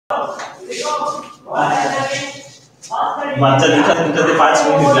बाच्चा दिखा ते 5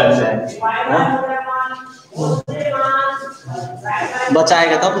 मिनट लगता है।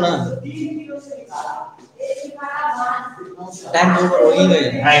 बचाएगा तब ना। टाइम तो ऊपर हो ही गए।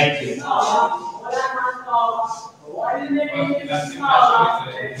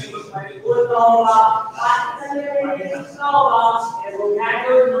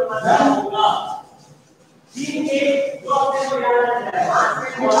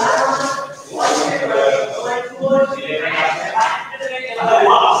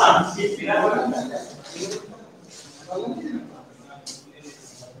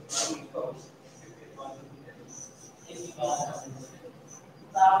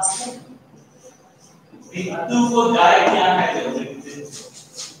 भिक्षु को गाय क्या है?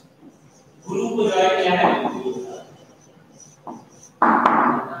 गुरु को गाय क्या है?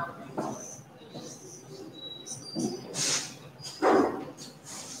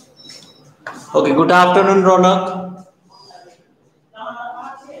 Okay, good afternoon, Ronak.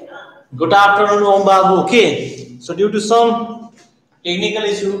 Good afternoon, Om Babu. Okay, so due to some technical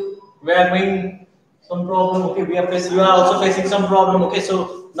issue, we are going some problem. Okay, we are facing. You are also facing some problem. Okay,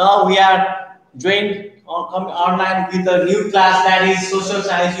 so now we are joined or come online with a new class, that is social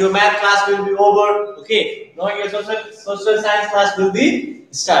science. Your math class will be over. Okay, now your social science class will be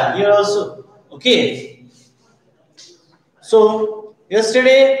start here also. Okay, so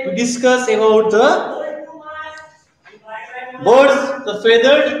yesterday we discussed about the birds, the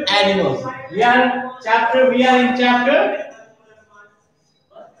feathered animals. We are in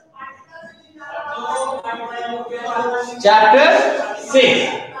chapter 6.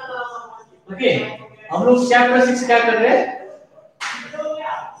 Okay, हम लोग chapter 6 क्या कर रहे हैं?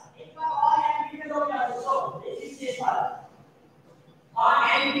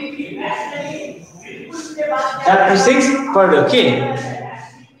 Chapter 6 पढ़। Okay,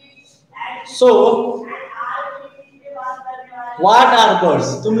 so what are birds?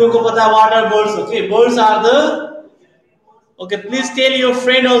 तुम लोग को पता है what are birds? Okay, birds are the, okay, please tell your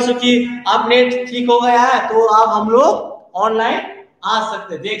friend also कि आप नेट ठीक हो गया है तो आप हम लोग ऑनलाइन आ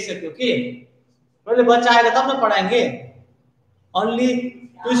सकते, देख सकते। ओके, पहले बच्चा आएगा तब ना पढ़ाएंगे। Only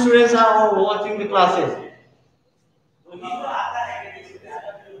 2 students are watching the classes.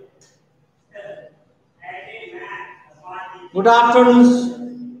 Good afternoon.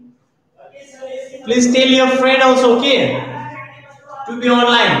 Please tell your friend also, okay, to be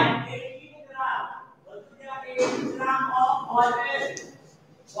online.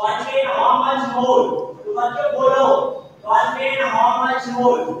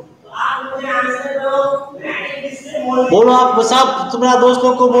 बोलो आप सब, तुम्हारा दोस्त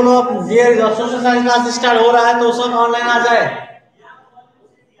लोग को बोलो आप ये सोशल साइंस क्लास स्टार्ट हो रहा है तो सब ऑनलाइन आ जाए।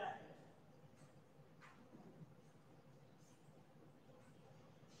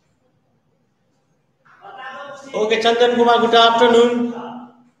 Okay, Chandan Kumar, good afternoon.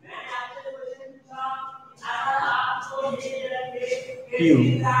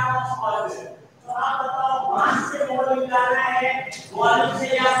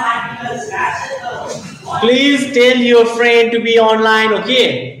 Please tell your friend to be online.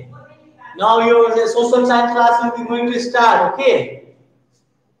 Okay, now your social science class will be going to start. Okay,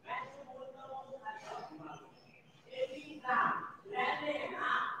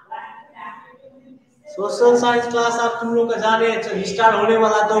 social science class आप तुम लोग का जाने स्टार्ट होने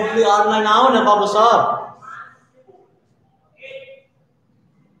वाला, तो प्लीज ऑनलाइन आओ ना बाबू साहब।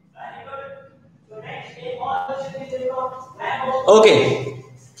 Okay,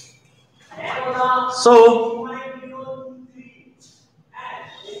 so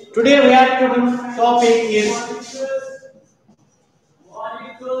today we have to topic is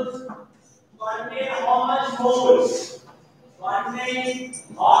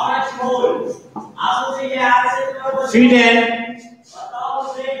feed and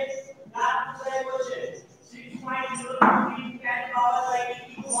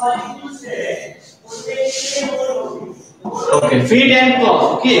okay, feed and claws.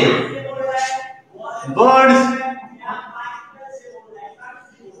 Okay, birds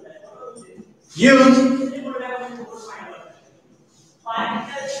use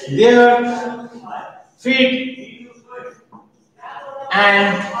their feet and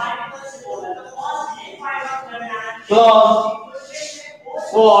claws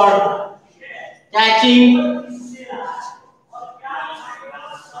for catching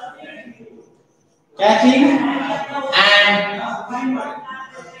and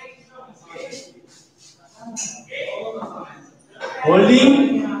holding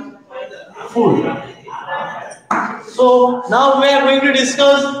food. So now we are going to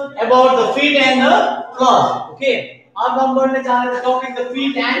discuss about the feet and the claws. Okay, अब हम बढ़ने जा रहे हैं topic the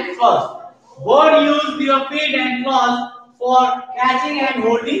feet and clause. Bird use their feet and claws for catching and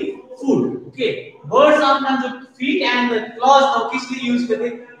holding food. Okay, birds अपना जो feet and the claws तो किस लिए use करते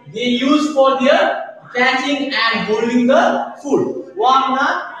हैं? They use for their catching and holding the food. वो अपना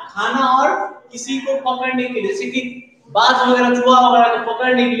खाना और किसी को पकड़ने के लिए, जैसे कि बाज वगैरह चूहा वगैरह को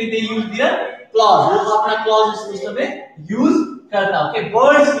पकड़ने के लिए they use their claws. वो अपना claws सिस्टम में use करता है. Okay,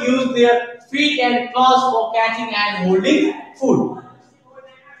 birds use their feet and claws for catching and holding food.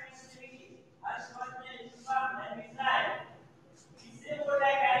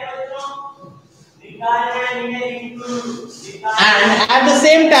 And at the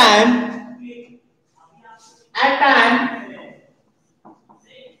same time, at times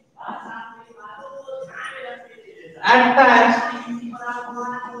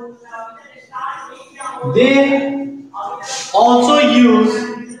they also use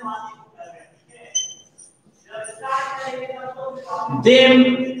them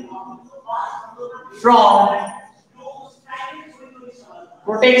from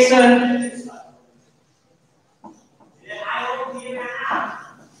protection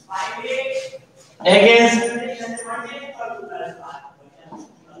against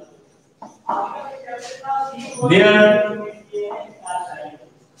their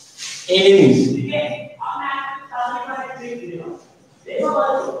enemies.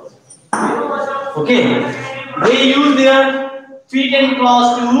 Okay, they use their feet and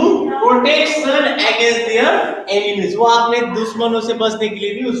claws to protection against their enemies. वो अपने दुश्मनों से बचने के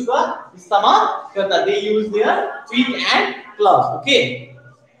लिए भी उसका इस्तेमाल करता. They use their feet and claws. Okay.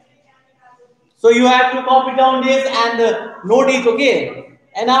 So you have to copy down this and note it, okay?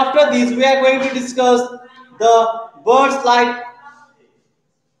 And after this, we are going to discuss the birds. Like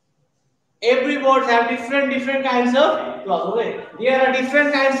every bird have different kinds of claws. Okay, there are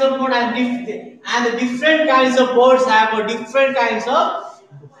different kinds of birds and the different kinds of birds have a different kinds of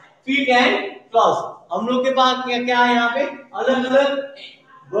feet and claws. हम लोग के पास क्या क्या है यहाँ पे अलग अलग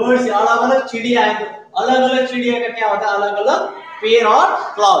बर्ड्स, अलग अलग चिड़िया है. तो अलग अलग चिड़िया का क्या होता है अलग अलग पैर और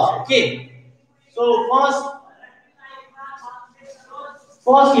clause. Okay. So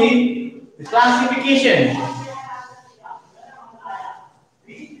firstly, the classification.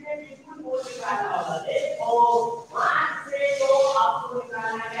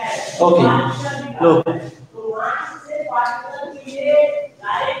 Okay, look.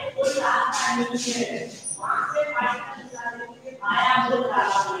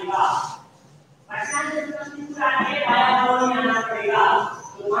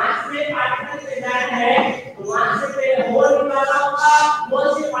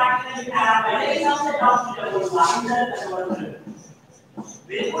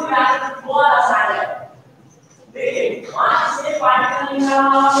 बिल्कुल याद बहुत आसान है. देखिए वहां से पार्टिकल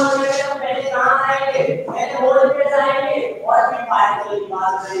निकालना तो पहले कहां आएंगे, पहले होल पे जाएंगे और फिर पार्टिकल की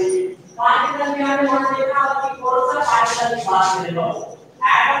बात करेंगे. पार्टिकल में हमने वहां देखा कि कौन सा पार्टिकल की बात करेगा,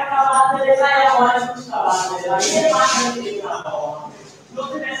 एटम का बात करेगा या मॉलिक्यूल्स का बात करेगा. ये पार्टिकल देखना होगा जो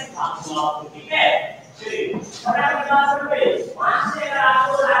कि मैं सिखाऊंगा आपको. ठीक है, चलिए फटाफट क्लास करते हैं. वहां से अगर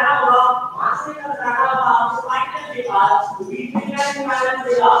आपको जाना होगा, वहां से अगर जाना होगा आपको पार्टिकल के पास तो बीच में क्या निकालना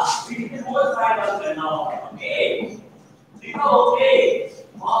पड़ेगा, बीच में होल फाइंड आउट करना होगा. ओके लिखो. ओके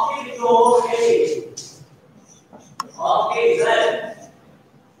ओके लिखो. Okay okay sir.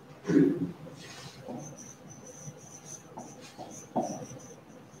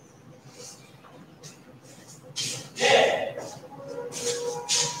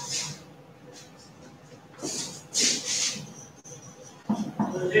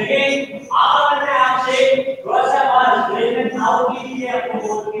 लेकिन आप मैं आपसे थोड़ा सा बात रिलेटेड नाउ के लिए आपको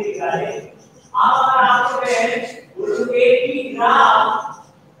बोल के निकाले. आप अगर आपको कहे गुरु 80 ग्राम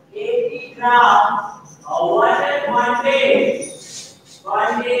water one day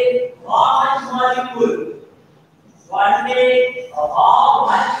how much molecule, one day how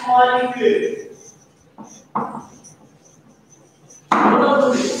much molecule.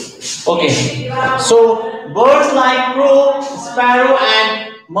 Okay, so birds like crow, sparrow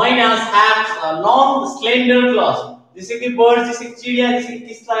and mynas have long slender claws. जैसे कि birds, जैसे चिड़िया, जैसे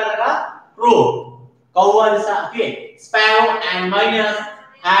किस तरह का crow, कौवा जैसा. Okay, sparrow and mynas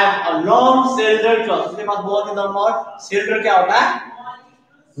have a long slender claws. उसके पास बहुत ही लंबा और slender क्या होता है,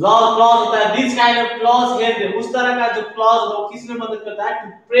 long claws होता है. This kind of claws help, उस तरह का जो claws वो किस में मदद करता है, to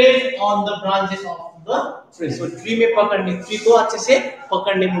press on the branches of the tree. So tree में पकड़ने, tree को अच्छे से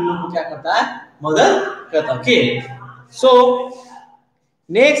पकड़ने में लोगों को क्या करता है, मदद करता है. Okay, so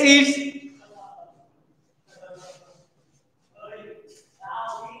next is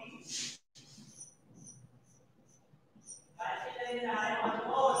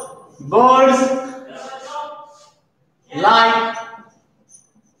birds like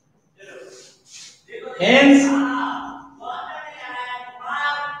hens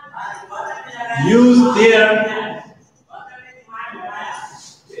use their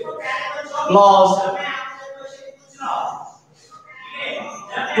claws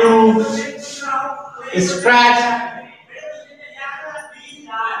to scratch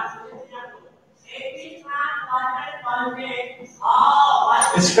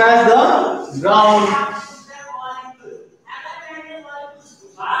the ground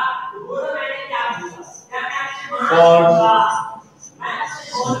for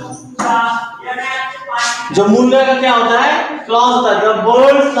जो मुर्गा का क्या होता है क्लॉज होता है the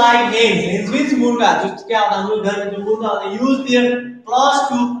birds like hence means मुर्गा जो क्या होता है हम लोग घर में जो मुर्गा होता है use their clause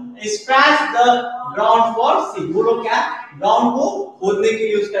to scratch the ground for seed वो लोग क्या ग्राउंड को खोदने के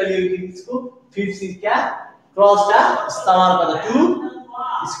लिए उसका इसको फिर सीड क्या क्लॉज का इस्तेमाल करता है टू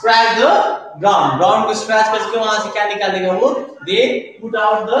स्क्रैच द ग्राउंड को स्क्रैच करके वहां से क्या निकालेगा वो they put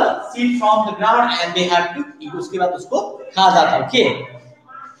out the seed from the ground and they have to eat उसके बाद उसको खा जाता है okay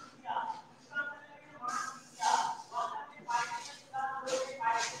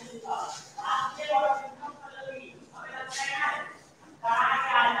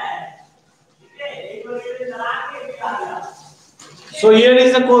So here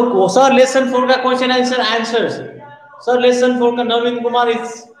is the sir lesson 4 का question answer answers. Sir lesson 4 का नवीन कुमार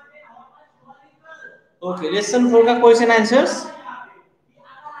is okay. Lesson 4 का question answers.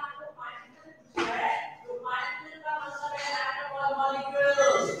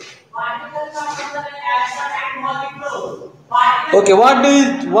 Okay,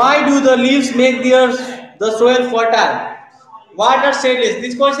 why do the leaves make the soil fertile? What are seedless?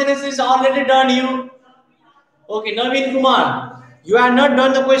 This question is already done. You okay, Naveen Kumar? You have not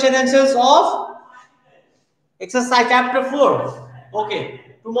done the question answers of exercise chapter 4. Okay,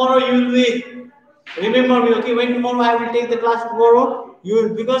 tomorrow you will be remember me. Okay, when tomorrow I will take the class tomorrow. You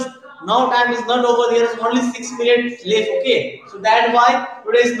will because now time is not over. There is only 6 minutes left. Okay, so that's why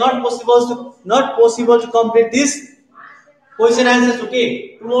today is not possible to complete this question answers.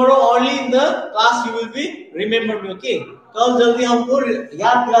 Okay, tomorrow only in the class you will be remember me. Okay, कल जल्दी हमको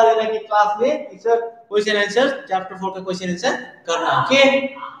याद दिला देना कि class में teacher question answer chapter 4 का question answer करना okay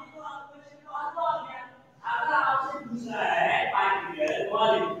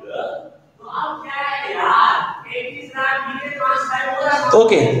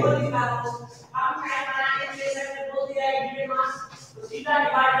okay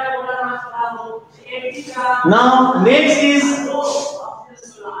now next is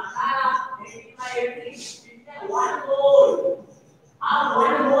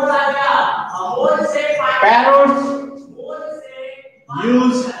parrots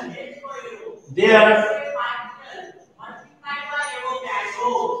use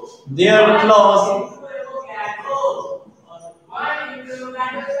their claws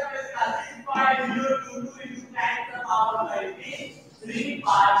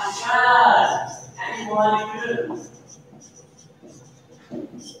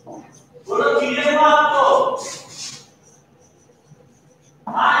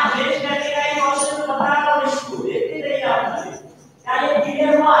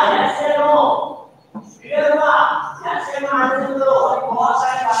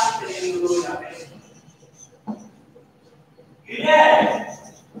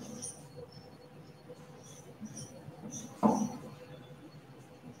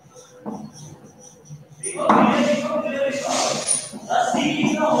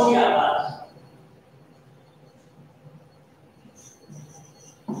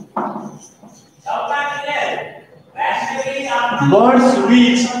birds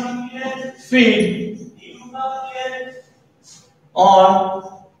which feed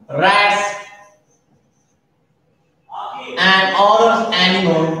on rats and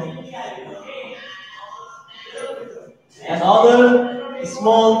other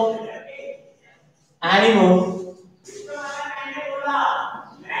small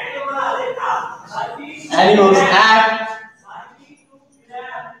animals have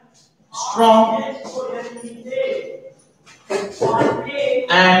strong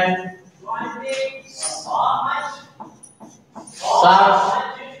and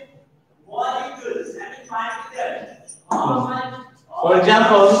for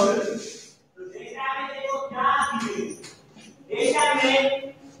example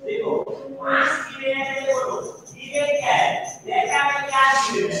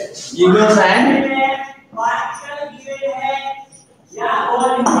eagles and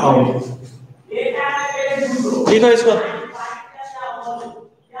लिखो इसको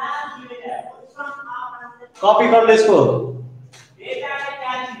copy कर लो इसको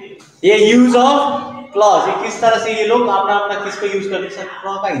ये use of clause, ये किस तरह से ये लोग अपना अपना किस पे यूज करते हैं?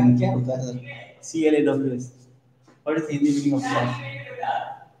 क्लॉज का हिंदी क्या होता है sir? CLAWS, what is Hindi meaning of clause?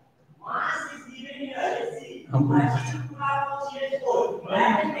 हमको नहीं पता।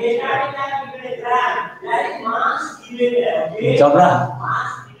 जबरा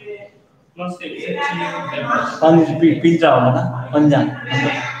पिंजरा होगा ना, पंजा।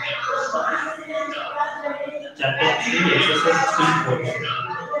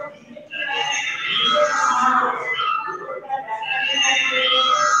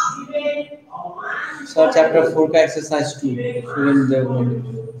 सर चैप्टर 4 का एक्सरसाइज 2 स्टूडेंट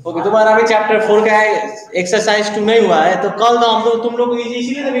डेवलपमेंट। ओके, तुम्हारा भी चैप्टर 4 का एक्सरसाइज 2 नहीं हुआ है, तो कल तो हम लोग तुम लोग को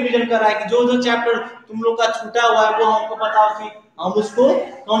इसीलिए तो रिवीजन कर रहा है कि जो जो चैप्टर तुम लोग का छूटा हुआ है वो हमको बताओ कि हम उसको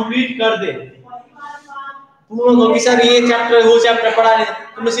कंप्लीट कर दे। तुम लोग को कि सर ये चैप्टर वो चैप्टर पढ़ा नहीं,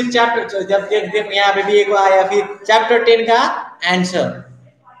 तुम सिर्फ चैप्टर जब देख यहाँ पे भी एक आया, फिर चैप्टर 10 का आंसर।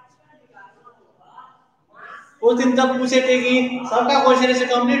 उस दिन तब पूछे थे कि सबका क्वेश्चन से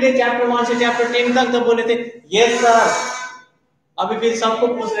कंप्लीट है चैप्टर 1 से चैप्टर 10 तक, तब बोले थे यस सर। अभी फिर सबको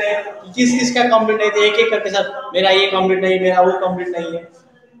पूछ रहे हैं कि किस किस का कंप्लीट नहीं थे, एक एक करके सर मेरा ये कंप्लीट नहीं, मेरा वो कंप्लीट नहीं है।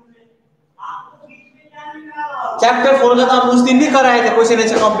 चैप्टर 4 का तो हम उस दिन भी कराए थे क्वेश्चन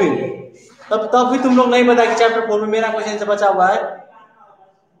से कंप्लीट, तब भी तुम लोग नहीं पता कि चैप्टर 4 में मेरा क्वेश्चन से बचा हुआ है।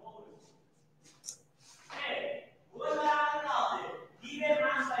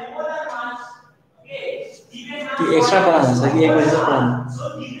 एक्स्ट्रा पढ़ाना है सर, 1 बजे तक पढ़ाना है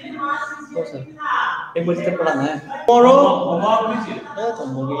सर, 1 बजे तक पढ़ाना है। टुमारो तो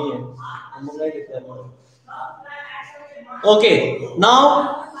हो गई है, हम लोग नहीं लिख रहे। Okay, now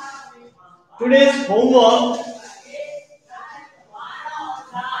today's homework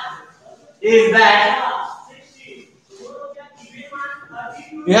is that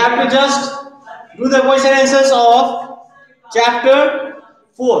you have to just do the question answers of chapter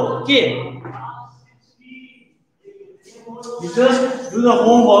 4. Okay, you just do the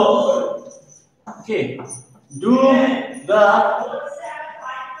homework. Okay, do the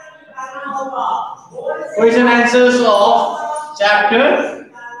question answers of chapter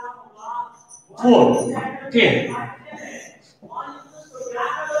 4. Okay,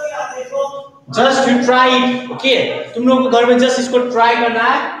 just you try it. Okay, तुम लोग को घर में just इसको try करना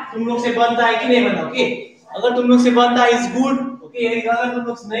है, तुम लोग से बनता है कि नहीं बनता। ओके, अगर तुम लोग से बनता है इज गुड। ओके, अगर तुम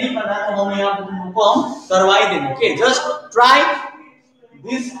लोग से नहीं बना तो हम यहाँ पे तुम लोग को हम करवा ही देंगे। Okay, just try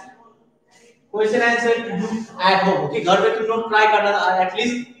this question answer to do at home. Okay, घर में तुम लोग ट्राई करना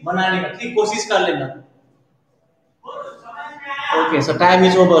एटलीस्ट बनाने का, ठीक, कोशिश कर लेना। Okay sir, time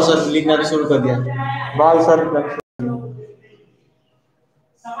is over sir, लिखना भी शुरू कर दिया। बाल sir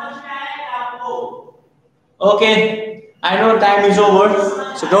okay, I know time is over,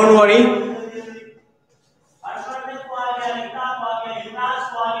 so don't worry.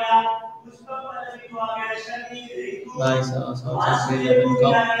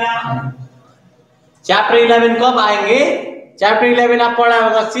 Chapter 11 कब आएंगे? चैप्टर 11 आप पढ़ा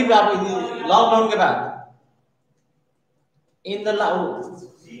होगा सिर्फ आप लॉकडाउन के बाद in the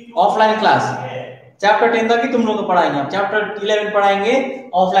offline class. Chapter 10 तक ही तुम लोग को पढ़ाएंगे, आप चैप्टर 11 पढ़ाएंगे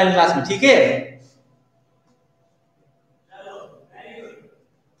ऑफलाइन क्लास में, ठीक है?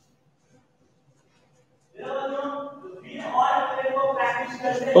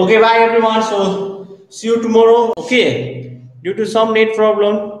 Okay, bye everyone. So see you tomorrow. Okay, due to some net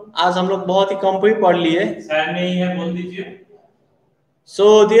problem, आज हम लोग बहुत ही कम पे पढ़ लिए। सर नहीं है, बोल दीजिए। So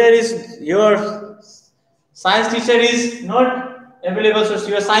there is your science teacher is not available, so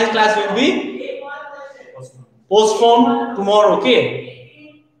your science class will be postponed tomorrow. Okay.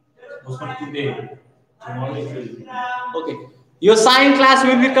 Postponed today. Tomorrow it will be. Okay. Your science class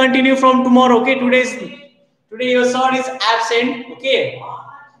will be continue from tomorrow. Okay. Today your sir is absent. Okay.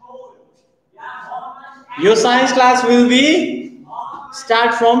 Your science class will be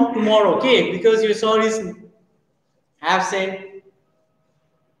start from tomorrow. Okay, because your sir is absent.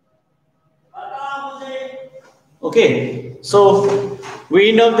 Okay, so we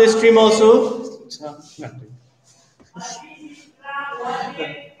end up this stream also.